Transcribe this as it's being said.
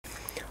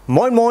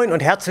Moin Moin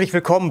und herzlich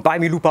willkommen bei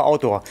Minuten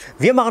Outdoor.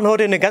 Wir machen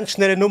heute eine ganz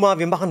schnelle Nummer.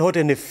 Wir machen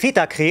heute eine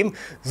Feta Creme.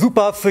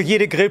 Super für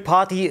jede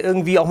Grillparty,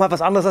 irgendwie auch mal was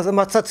anderes als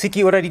immer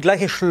Tzatziki oder die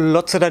gleiche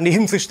Schlotze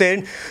daneben zu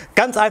stellen.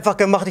 Ganz einfach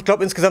gemacht. Ich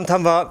glaube, insgesamt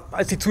haben wir,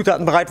 als die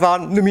Zutaten bereit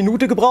waren, eine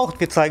Minute gebraucht.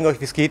 Wir zeigen euch,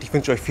 wie es geht. Ich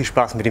wünsche euch viel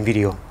Spaß mit dem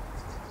Video.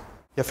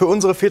 Ja, für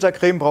unsere Feta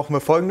Creme brauchen wir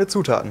folgende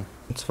Zutaten.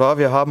 Und zwar,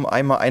 wir haben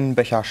einmal einen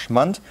Becher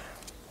Schmand.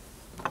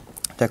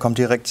 Der kommt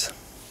direkt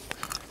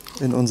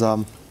in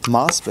unserem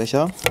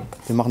Maßbecher.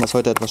 Wir machen das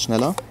heute etwas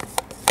schneller.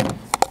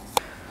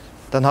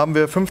 Dann haben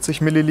wir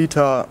 50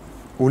 Milliliter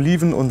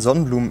Oliven- und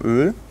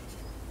Sonnenblumenöl.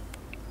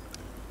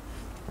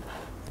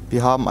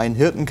 Wir haben einen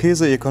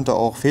Hirtenkäse. Ihr könnt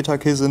auch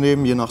Feta-Käse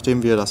nehmen, je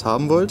nachdem wie ihr das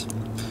haben wollt.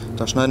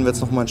 Da schneiden wir jetzt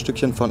noch mal ein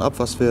Stückchen von ab,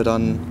 was wir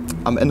dann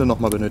am Ende noch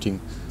mal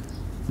benötigen.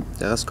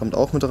 Der Rest kommt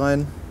auch mit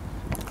rein.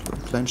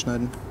 Klein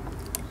schneiden.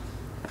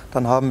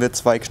 Dann haben wir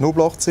 2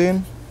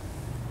 Knoblauchzehen.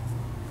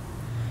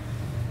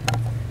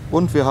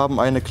 Und wir haben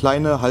eine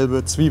kleine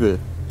halbe Zwiebel.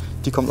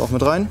 Die kommt auch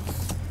mit rein.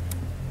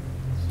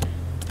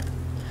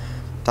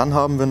 Dann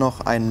haben wir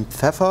noch einen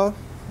Pfeffer.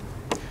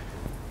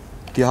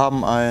 Wir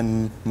haben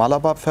einen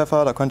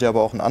Malabar-Pfeffer, da könnt ihr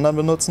aber auch einen anderen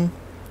benutzen.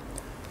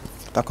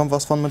 Da kommt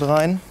was von mit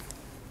rein.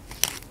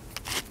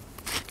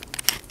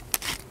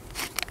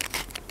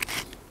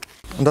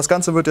 Und das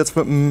Ganze wird jetzt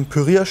mit einem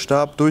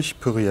Pürierstab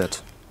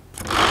durchpüriert.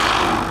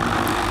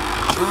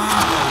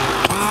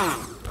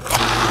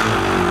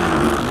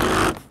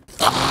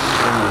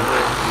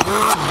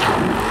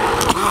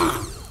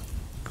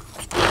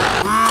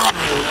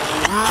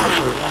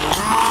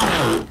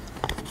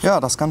 Ja,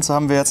 das Ganze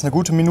haben wir jetzt eine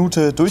gute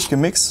Minute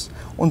durchgemixt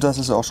und das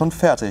ist auch schon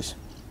fertig.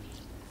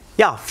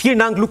 Ja, vielen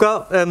Dank,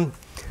 Luca,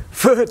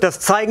 für das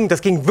Zeigen.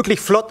 Das ging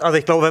wirklich flott. Also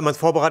ich glaube, wenn man es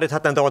vorbereitet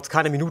hat, dann dauert es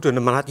keine Minute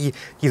und man hat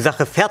die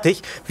Sache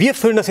fertig. Wir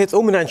füllen das jetzt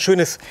um in ein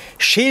schönes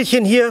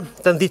Schälchen hier.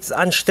 Dann sieht es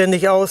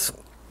anständig aus,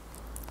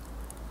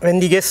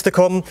 wenn die Gäste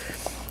kommen.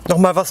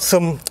 Nochmal was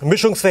zum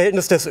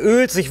Mischungsverhältnis des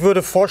Öls. Ich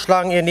würde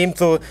vorschlagen, ihr nehmt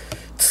so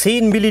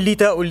 10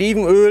 Milliliter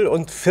Olivenöl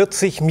und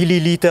 40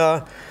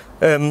 Milliliter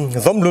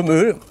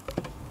Sonnenblumenöl.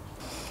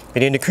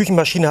 Wenn ihr eine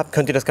Küchenmaschine habt,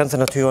 könnt ihr das Ganze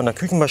natürlich auch in der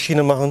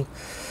Küchenmaschine machen.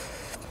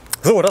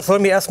 So, das soll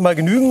mir erstmal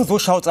genügen. So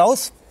schaut es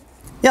aus.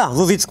 Ja,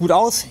 so sieht es gut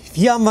aus.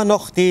 Hier haben wir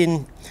noch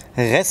den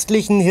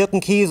restlichen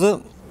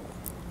Hirtenkäse,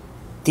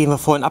 den wir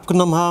vorhin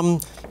abgenommen haben.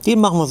 Den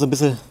machen wir so ein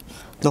bisschen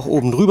noch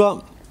oben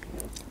drüber.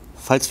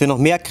 Falls wir noch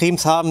mehr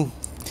Cremes haben.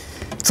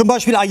 Zum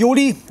Beispiel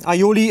Aioli.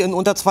 Aioli in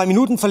unter 2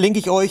 Minuten verlinke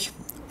ich euch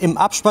im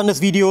Abspann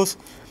des Videos.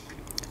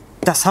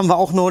 Das haben wir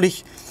auch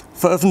neulich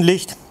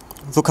veröffentlicht.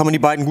 So kann man die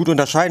beiden gut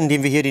unterscheiden,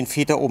 indem wir hier den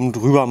Feta oben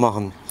drüber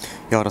machen.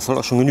 Ja, das soll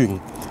auch schon genügen.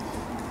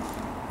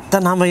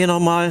 Dann haben wir hier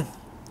nochmal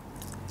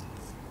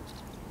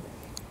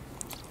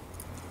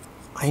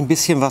ein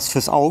bisschen was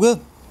fürs Auge.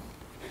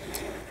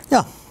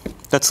 Ja,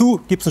 dazu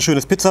gibt es ein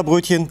schönes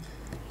Pizzabrötchen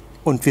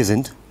und wir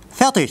sind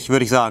fertig,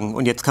 würde ich sagen.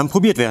 Und jetzt kann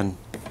probiert werden.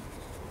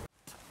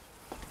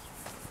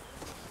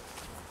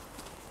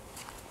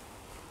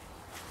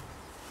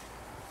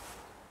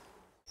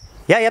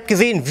 Ja, ihr habt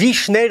gesehen, wie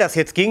schnell das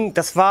jetzt ging.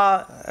 Das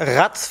war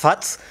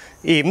ratzfatz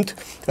eben.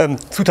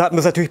 Zutaten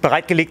müssen natürlich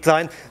bereitgelegt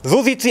sein.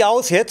 So sieht sie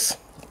aus jetzt.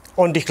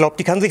 Und ich glaube,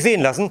 die kann sich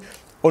sehen lassen.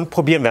 Und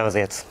probieren werden wir sie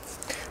jetzt.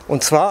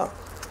 Und zwar,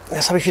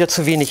 jetzt habe ich wieder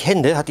zu wenig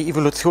Hände. Hat die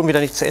Evolution wieder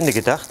nicht zu Ende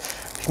gedacht.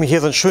 Habe ich mir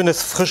hier so ein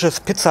schönes, frisches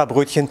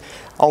Pizzabrötchen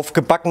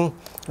aufgebacken.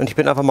 Und ich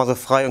bin einfach mal so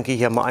frei und gehe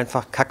hier mal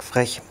einfach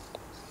kackfrech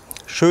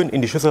schön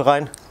in die Schüssel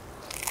rein.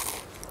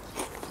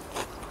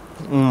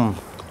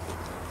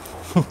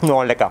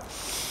 Oh, lecker.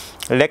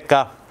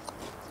 Lecker.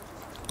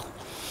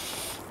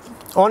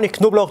 Ordentlich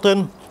Knoblauch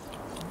drin.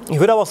 Ich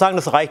würde aber auch sagen,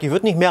 das reicht. Ich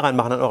würde nicht mehr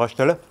reinmachen an eurer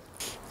Stelle.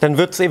 Dann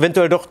wird es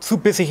eventuell doch zu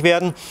bissig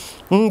werden.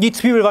 Die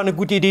Zwiebel war eine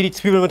gute Idee, die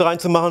Zwiebel mit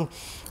reinzumachen.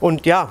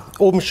 Und ja,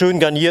 oben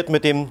schön garniert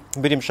mit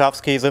dem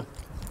Schafskäse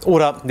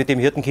oder mit dem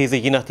Hirtenkäse,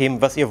 je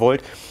nachdem, was ihr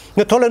wollt.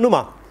 Eine tolle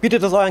Nummer.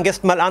 Bietet das euren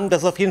Gästen mal an.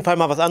 Das ist auf jeden Fall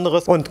mal was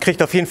anderes und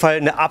kriegt auf jeden Fall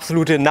eine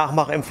absolute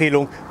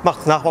Nachmachempfehlung. Macht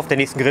es nach auf der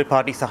nächsten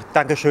Grillparty. Ich sage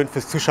Dankeschön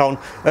fürs Zuschauen.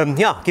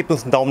 Ja, gebt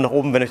uns einen Daumen nach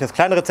oben, wenn euch das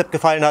kleine Rezept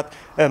gefallen hat.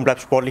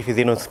 Bleibt sportlich. Wir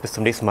sehen uns. Bis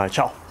zum nächsten Mal.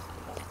 Ciao.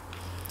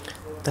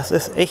 Das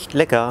ist echt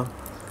lecker.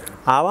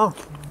 Aber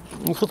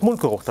ich kriege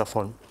Mundgeruch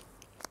davon.